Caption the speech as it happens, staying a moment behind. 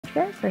If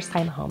you're a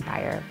first-time home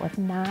buyer with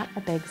not a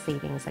big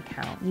savings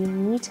account, you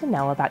need to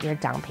know about your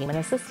down payment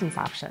assistance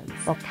options.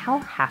 Well,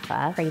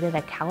 CALHFA created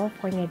a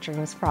California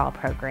Dreams for All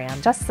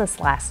program just this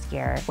last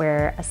year,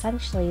 where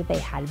essentially they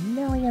had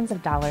millions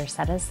of dollars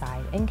set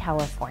aside in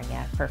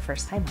California for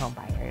first-time home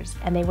buyers,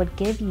 and they would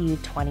give you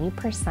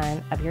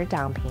 20% of your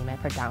down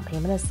payment for down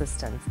payment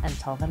assistance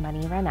until the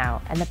money ran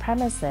out. And the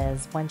premise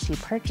is, once you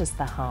purchase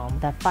the home,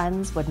 the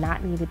funds would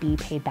not need to be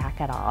paid back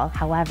at all.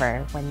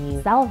 However, when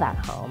you sell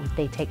that home,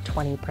 they take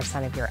 20%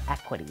 of your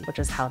equity, which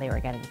is how they were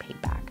getting paid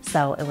back.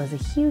 So it was a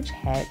huge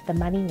hit. The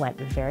money went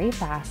very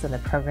fast and the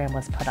program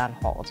was put on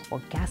hold.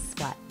 Well, guess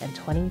what? In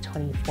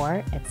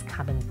 2024, it's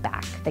coming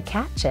back. The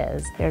catch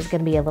is there's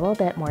going to be a little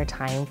bit more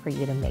time for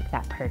you to make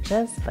that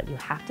purchase, but you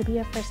have to be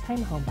a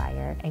first-time home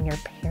buyer, and your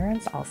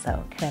parents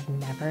also could have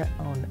never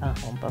owned a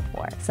home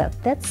before. So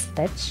if this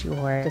fits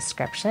your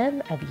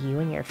description of you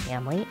and your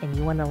family, and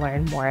you want to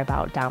learn more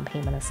about down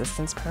payment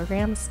assistance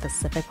programs,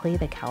 specifically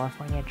the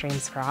California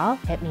Dreams for All,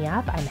 hit me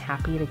up. I'm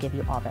happy to give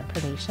you all the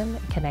information,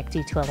 connect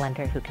you to a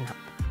lender who can help.